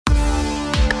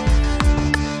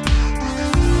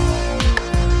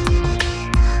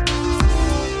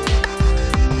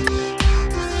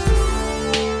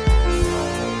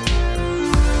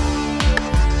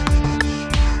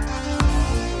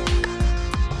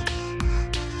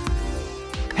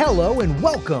Hello and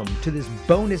welcome to this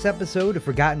bonus episode of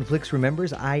Forgotten Flix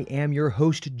Remembers. I am your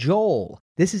host, Joel.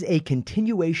 This is a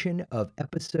continuation of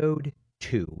episode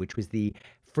 2, which was the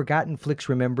Forgotten Flix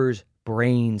Remembers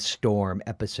Brainstorm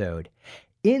episode.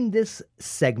 In this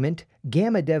segment,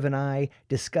 Gamma Dev and I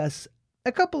discuss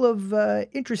a couple of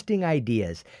interesting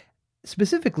ideas.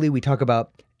 Specifically, we talk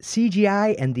about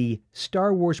CGI and the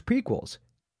Star Wars prequels.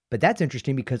 But that's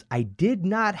interesting because I did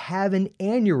not have an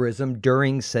aneurysm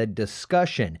during said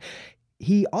discussion.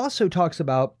 He also talks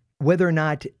about whether or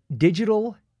not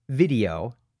digital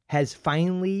video has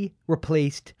finally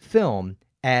replaced film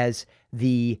as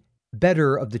the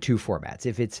better of the two formats.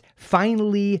 If it's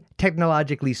finally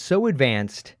technologically so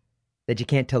advanced that you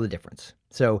can't tell the difference.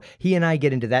 So he and I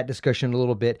get into that discussion a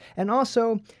little bit. And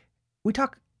also, we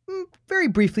talk very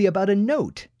briefly about a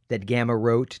note that Gamma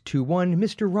wrote to one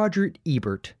Mr. Roger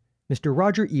Ebert. Mr.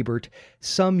 Roger Ebert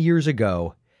some years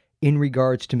ago in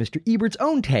regards to Mr. Ebert's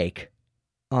own take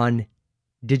on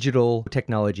digital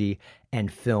technology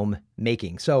and film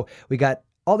making. So we got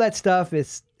all that stuff.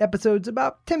 This episode's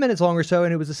about 10 minutes long or so,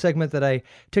 and it was a segment that I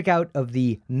took out of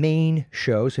the main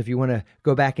show. So if you want to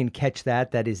go back and catch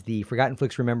that, that is the Forgotten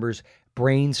Flix Remembers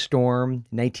Brainstorm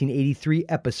 1983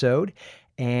 episode.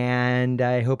 And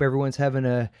I hope everyone's having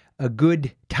a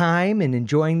good time and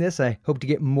enjoying this. I hope to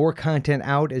get more content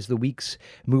out as the weeks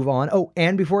move on. Oh,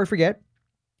 and before I forget,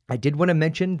 I did want to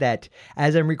mention that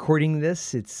as I'm recording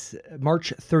this, it's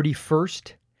March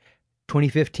 31st,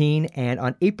 2015, and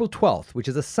on April 12th, which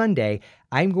is a Sunday,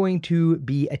 I'm going to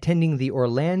be attending the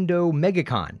Orlando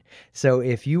MegaCon. So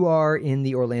if you are in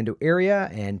the Orlando area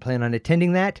and plan on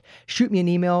attending that, shoot me an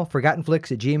email,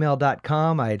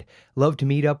 forgottenflix@gmail.com. I'd love to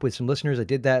meet up with some listeners. I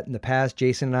did that in the past.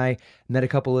 Jason and I met a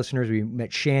couple listeners. We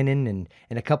met Shannon and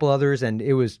a couple others, and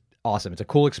it was awesome. It's a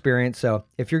cool experience. So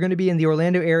if you're going to be in the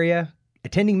Orlando area,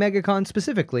 attending MegaCon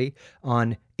specifically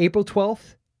on April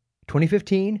 12th,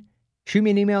 2015, shoot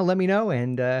me an email, let me know,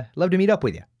 and love to meet up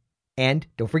with you. And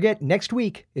don't forget, next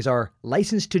week is our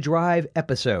License to Drive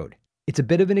episode. It's a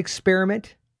bit of an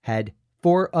experiment. Had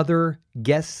 4 other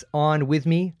guests on with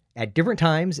me at different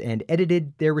times and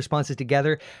edited their responses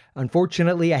together.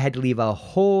 Unfortunately, I had to leave a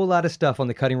whole lot of stuff on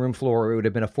the cutting room floor. It would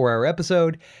have been a 4-hour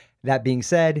episode. That being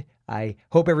said, I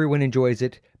hope everyone enjoys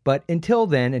it. But until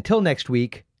then, until next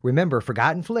week, remember,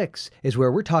 Forgotten Flix is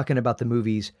where we're talking about the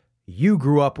movies you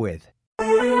grew up with.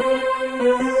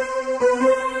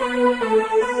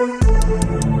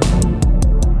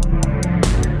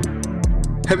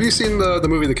 Have you seen the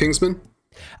movie The Kingsman?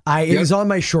 It is on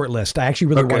my short list. I actually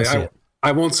really want to see it.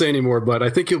 I won't say anymore, but I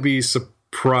think you'll be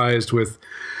surprised with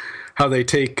how they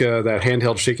take that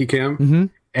handheld shaky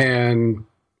cam and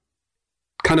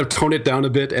kind of tone it down a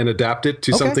bit and adapt it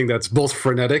to something that's both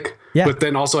frenetic, but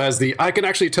then also has the I can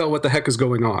actually tell what the heck is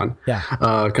going on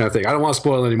kind of thing. I don't want to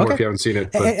spoil anymore if you haven't seen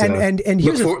it, but and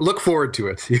look forward to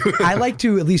it. I like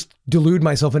to at least delude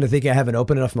myself into thinking I have an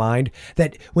open enough mind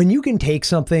that when you can take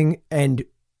something and,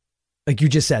 like you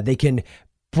just said, they can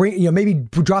bring, maybe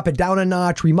drop it down a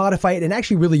notch, remodify it, and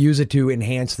actually really use it to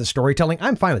enhance the storytelling.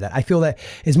 I'm fine with that. I feel that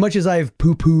as much as I've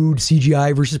poo-pooed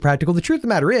CGI versus practical, the truth of the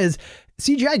matter is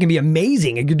CGI can be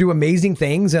amazing. It can do amazing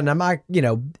things. And I'm not,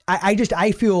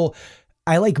 I feel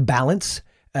I like balance.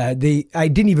 I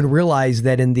didn't even realize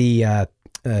that in the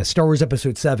Star Wars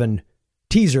Episode 7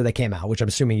 teaser that came out, which I'm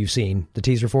assuming you've seen the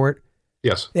teaser for it.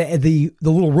 Yes. The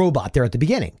little robot there at the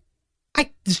beginning.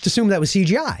 I just assumed that was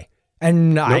CGI.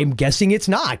 And I'm guessing it's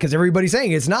not, because everybody's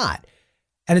saying it's not.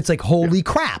 And it's like, holy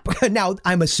crap. Now,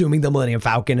 I'm assuming the Millennium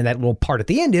Falcon and that little part at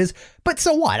the end is, but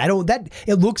so what?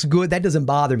 It looks good. That doesn't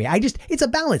bother me. It's a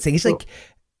balance thing. It's like,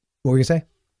 what were you going to say?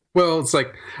 Well, it's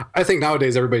like, I think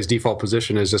nowadays everybody's default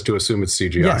position is just to assume it's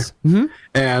CGI. Yes.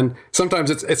 And sometimes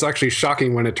it's actually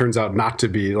shocking when it turns out not to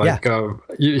be. Like,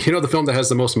 the film that has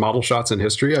the most model shots in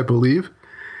history, I believe,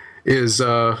 is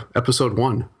Episode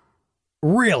 1.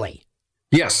 Really?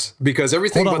 Yes, because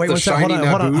everything but the shiny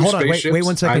Naboo spaceships. Wait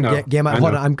 1 second, Gamma.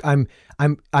 Hold on,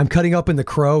 I'm cutting open the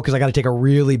crow because I got to take a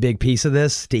really big piece of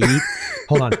this to eat.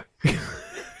 Hold on.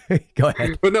 Go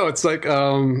ahead. But no, it's like,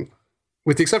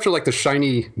 with the exception of like the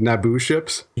shiny Naboo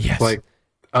ships, like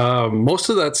most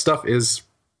of that stuff is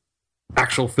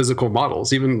actual physical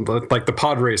models. Even like the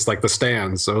pod race, like the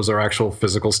stands, those are actual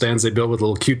physical stands they built with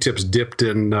little Q-tips dipped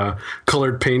in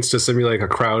colored paints to simulate a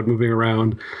crowd moving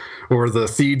around. Or the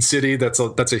Theed City, that's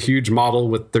a huge model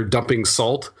with they're dumping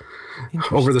salt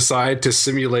over the side to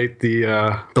simulate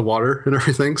the water and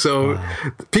everything. So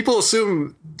people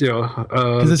assume,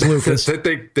 it's Lucas. that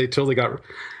they totally got,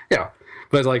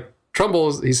 but like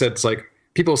Trumbull, he said, it's like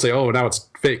people say, "Oh, now it's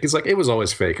fake." It's like it was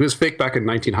always fake. It was fake back in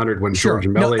 1900 when George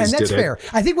Méliès did it. And that's fair.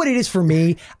 I think what it is for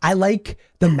me, I like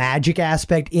the magic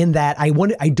aspect in that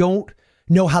I don't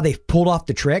know how they pulled off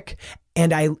the trick.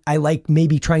 And I like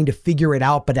maybe trying to figure it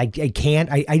out, but I can't.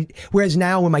 Whereas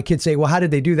now when my kids say, well, how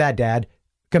did they do that, Dad?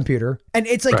 Computer. And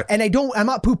it's like, and I'm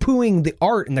not poo-pooing the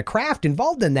art and the craft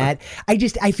involved in that. I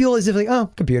feel as if like, oh,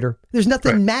 computer. There's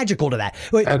nothing magical to that.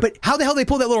 But how the hell they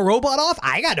pull that little robot off?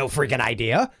 I got no freaking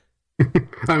idea.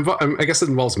 I guess it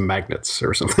involves magnets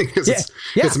or something.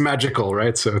 It's magical,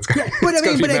 right? So it's but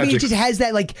I mean, it just has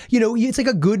that, like, it's like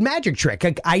a good magic trick.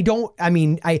 Like, I know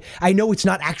it's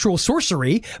not actual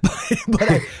sorcery,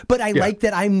 but I like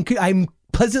that I'm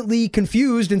pleasantly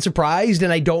confused and surprised,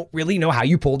 and I don't really know how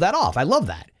you pulled that off. I love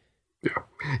that.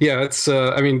 Yeah. It's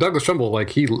Douglas Trumbull, like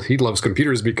he loves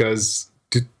computers because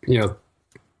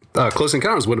Close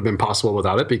Encounters would have been possible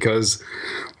without it, because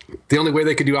the only way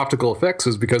they could do optical effects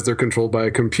was because they're controlled by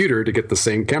a computer to get the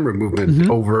same camera movement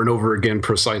over and over again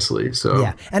precisely. So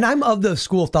yeah, and I'm of the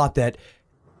school of thought that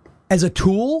as a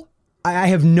tool, I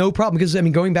have no problem, because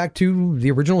going back to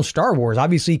the original Star Wars,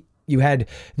 obviously you had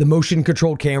the motion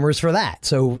controlled cameras for that,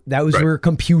 so that was your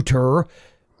computer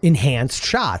enhanced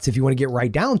shots. If you want to get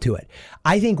right down to it,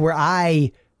 I think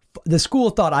the school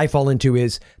of thought I fall into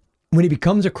is when it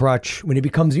becomes a crutch, when it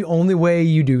becomes the only way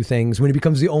you do things, when it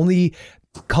becomes the only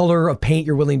color of paint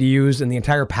you're willing to use in the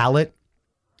entire palette,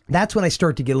 that's when I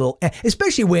start to get a little,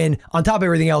 especially when on top of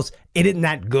everything else, it isn't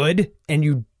that good and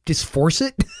you just force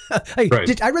it. I'd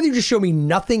rather you just show me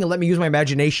nothing and let me use my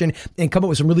imagination and come up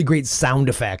with some really great sound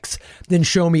effects than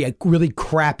show me a really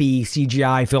crappy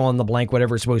CGI fill in the blank,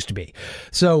 whatever it's supposed to be.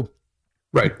 So,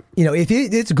 if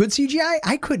it's good CGI,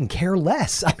 I couldn't care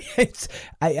less.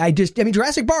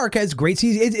 Jurassic Park has great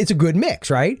CGI. It's a good mix,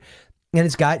 right? And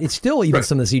it's still even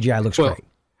some of the CGI looks great.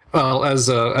 Well, as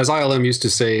ILM used to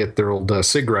say at their old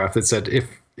SIGGRAPH, it said, if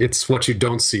it's what you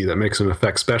don't see that makes an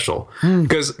effect special.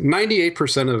 Because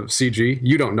 98% of CG,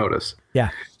 you don't notice. Yeah.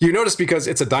 You notice because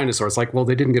it's a dinosaur. It's like, well,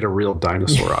 they didn't get a real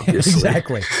dinosaur, obviously.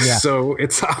 Exactly. Yeah. So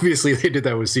it's obviously they did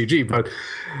that with CG. But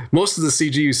most of the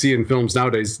CG you see in films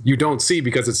nowadays, you don't see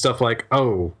because it's stuff like,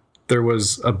 oh, there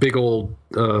was a big old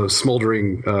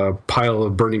smoldering pile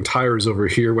of burning tires over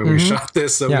here when we shot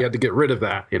this, so we had to get rid of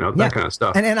that, that kind of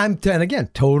stuff. And I'm again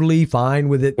totally fine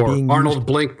with it being Arnold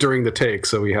blinked during the take,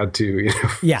 so we had to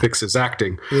fix his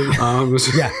acting.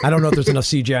 I don't know if there's enough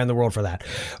CGI in the world for that,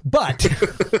 but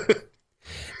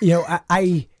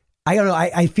I don't know.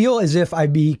 I feel as if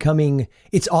I'm becoming.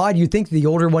 It's odd. You think the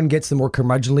older one gets, the more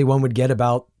curmudgeonly one would get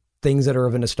about things that are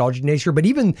of a nostalgic nature. But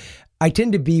even I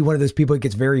tend to be one of those people that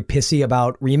gets very pissy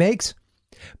about remakes.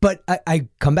 But I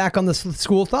come back on the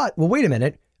school of thought. Well, wait a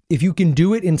minute. If you can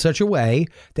do it in such a way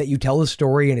that you tell the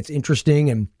story and it's interesting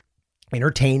and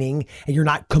entertaining and you're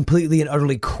not completely and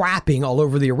utterly crapping all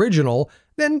over the original,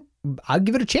 then I'll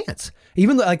give it a chance.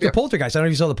 Even the Poltergeist. I don't know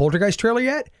if you saw the Poltergeist trailer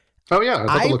yet. Oh, yeah.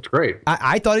 I thought it looked great.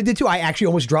 I thought it did, too. I actually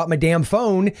almost dropped my damn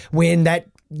phone when that...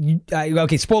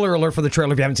 okay, spoiler alert for the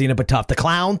trailer if you haven't seen it, but tough. The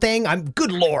clown thing,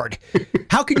 good Lord.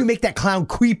 How can you make that clown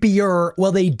creepier?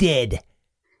 Well, they did.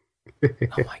 Oh,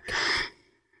 my God.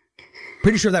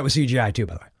 Pretty sure that was CGI, too,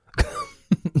 by the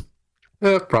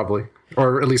way. Probably.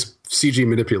 Or at least CG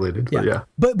manipulated. But yeah.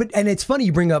 But and it's funny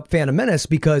you bring up Phantom Menace,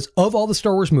 because of all the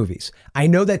Star Wars movies, I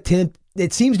know that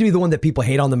it seems to be the one that people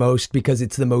hate on the most because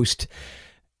it's the most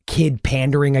kid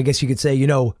pandering, I guess you could say.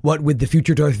 What with the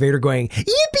future Darth Vader going,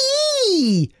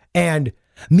 yippee! And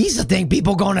Misa think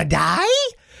people gonna die?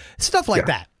 Stuff like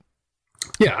that.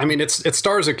 Yeah, I mean, it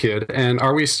stars a kid, and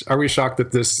are we shocked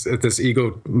that this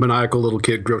egomaniacal little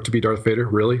kid grew up to be Darth Vader?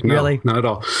 Really? No, really? Not at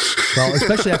all. Well,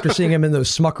 especially after seeing him in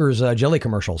those Smucker's jelly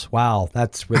commercials. Wow,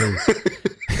 that's really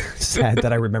sad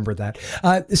that I remembered that.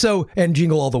 And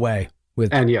Jingle All the Way.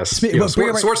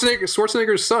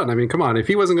 Schwarzenegger's son. I mean, come on. If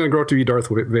he wasn't going to grow up to be Darth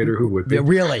Vader, who would be?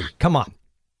 Really? Come on.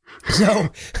 So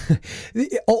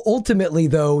ultimately,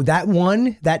 though, that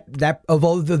one, that of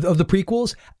all of the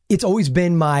prequels, it's always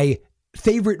been my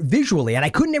favorite visually, and I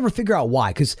couldn't ever figure out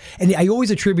why. And I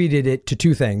always attributed it to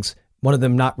two things. One of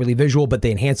them not really visual, but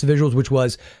they enhanced the visuals, which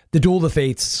was the Duel of the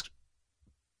Fates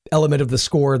element of the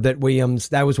score that Williams.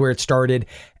 That was where it started.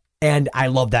 And I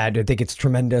love that. I think it's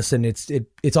tremendous, and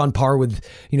it's on par with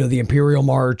the Imperial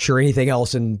March or anything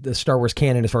else in the Star Wars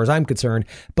canon, as far as I'm concerned.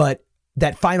 But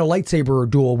that final lightsaber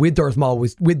duel with Darth Maul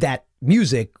with that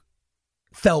music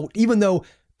felt, even though,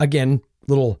 again,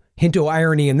 little hint of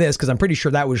irony in this, because I'm pretty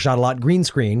sure that was shot a lot green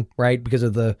screen, right? Because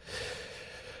of the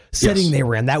setting they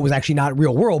were in. That was actually not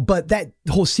real world, but that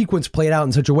whole sequence played out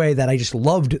in such a way that I just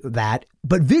loved that.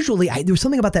 But visually, there was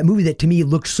something about that movie that to me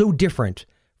looked so different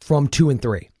from 2 and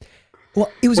 3.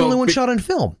 Well, it was the only one shot on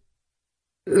film.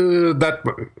 That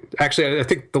actually, I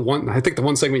think the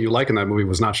one segment you like in that movie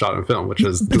was not shot on film, which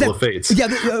is Duel of Fates. Yeah,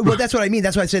 well, that's what I mean.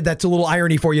 That's why I said that's a little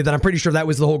irony for you. That I'm pretty sure that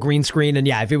was the whole green screen, and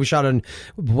yeah, if it was shot on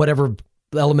whatever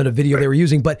element of video they were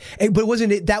using, but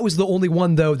wasn't it? That was the only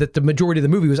one though that the majority of the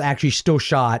movie was actually still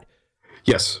shot.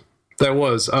 Yes, that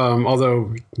was.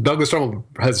 Although Douglas Trumbull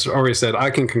has already said,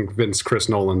 I can convince Chris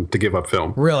Nolan to give up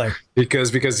film. Really?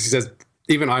 Because he says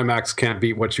even IMAX can't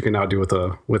beat what you can now do with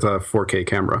a 4K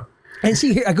camera. And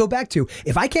see, here I go back to,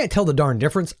 if I can't tell the darn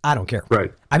difference, I don't care.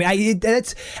 Right. I mean,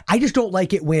 I just don't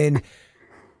like it when,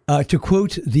 to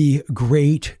quote the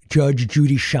great Judge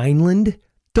Judy Shineland,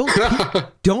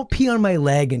 don't pee on my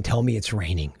leg and tell me it's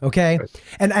raining. Okay. Right.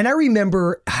 And I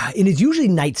remember, and it's usually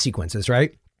night sequences,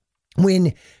 right?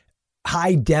 When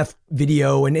high def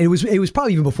video, and it was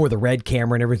probably even before the red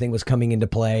camera and everything was coming into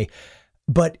play.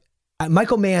 But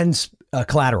Michael Mann's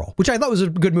Collateral, which I thought was a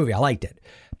good movie. I liked it.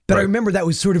 But right. I remember that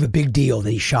was sort of a big deal that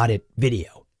he shot it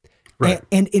video. Right.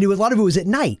 And it was, a lot of it was at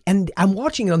night. And I'm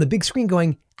watching it on the big screen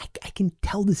going, I can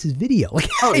tell this is video. Like,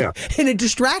 oh, yeah. And it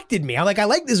distracted me. I'm like, I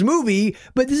like this movie,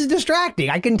 but this is distracting.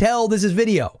 I can tell this is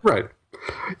video. Right.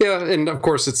 Yeah. And of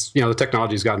course, it's, the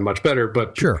technology's gotten much better.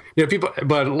 But, sure.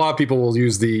 But a lot of people will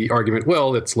use the argument,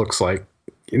 well, it looks like,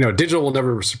 digital will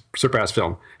never surpass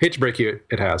film. Hate to break you,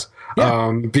 it has.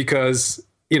 Yeah. Because...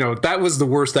 that was the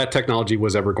worst that technology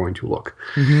was ever going to look.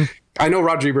 Mm-hmm. I know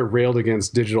Roger Ebert railed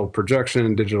against digital projection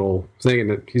and digital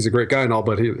thing, and he's a great guy and all,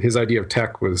 but his idea of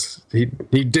tech was, he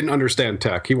didn't understand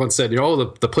tech. He once said, the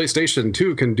PlayStation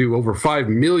 2 can do over 5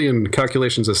 million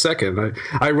calculations a second.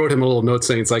 I wrote him a little note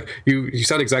saying, it's like, you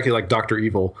sound exactly like Dr.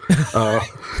 Evil. So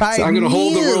I'm going to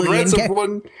hold the world ransom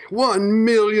 $1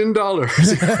 million.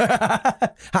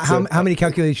 How many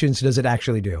calculations does it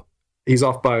actually do? He's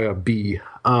off by a B.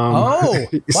 Wow.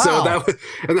 So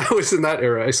that was in that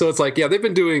era. So it's like, yeah, they've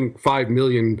been doing 5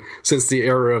 million since the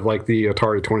era of like the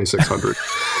Atari 2600.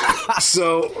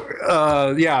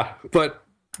 So, yeah, but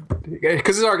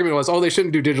because his argument was, they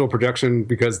shouldn't do digital projection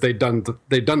because they'd done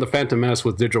the Phantom Menace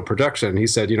with digital projection. He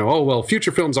said,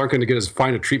 future films aren't going to get as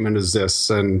fine a treatment as this,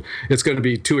 and it's going to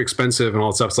be too expensive and all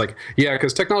that stuff. It's like, yeah,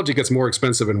 because technology gets more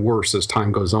expensive and worse as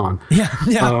time goes on. Yeah.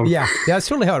 That's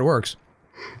totally how it works.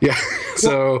 Yeah.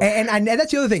 So, well, and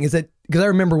that's the other thing is that, because I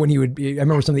remember when I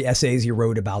remember some of the essays you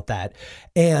wrote about that,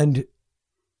 and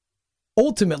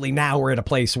ultimately now we're at a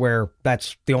place where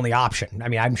that's the only option. I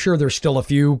mean, I'm sure there's still a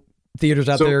few theaters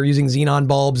out there using xenon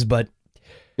bulbs, but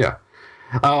yeah.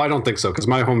 Oh, I don't think so, because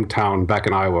my hometown back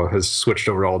in Iowa has switched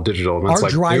over all digital, and it's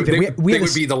they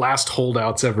would be the last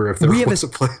holdouts ever if there was a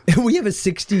place. We have a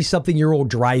 60-something-year-old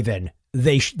drive-in.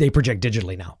 They project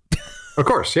digitally now. Of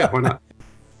course, yeah. Why not?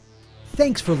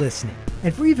 Thanks for listening.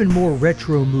 And for even more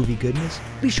retro movie goodness,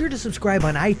 be sure to subscribe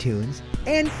on iTunes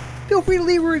and feel free to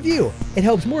leave a review. It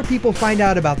helps more people find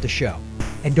out about the show.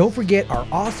 And don't forget our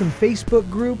awesome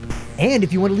Facebook group. And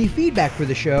if you want to leave feedback for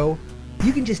the show,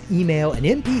 you can just email an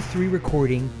MP3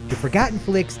 recording to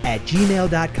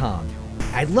forgottenflix@gmail.com.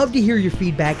 I'd love to hear your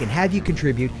feedback and have you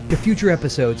contribute to future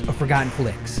episodes of Forgotten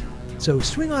Flix. So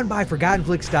swing on by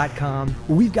ForgottenFlix.com,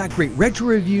 where we've got great retro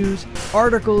reviews,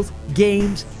 articles,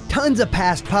 games, tons of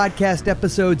past podcast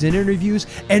episodes and interviews,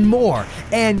 and more.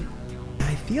 And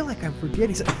I feel like I'm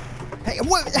forgetting something. Hey,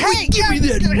 give me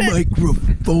that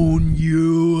microphone,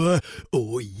 you.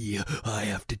 Oh, yeah, I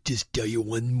have to just tell you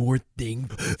one more thing.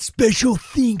 Special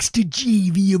thanks to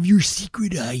JV of Your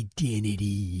Secret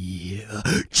Identity.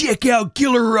 Check out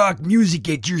Killer Rock Music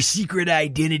at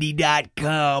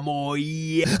yoursecretidentity.com. Oh,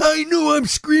 yeah. I know I'm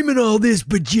screaming all this,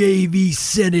 but JV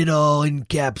said it all in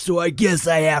caps, so I guess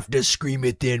I have to scream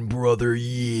it then, brother.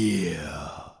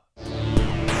 Yeah.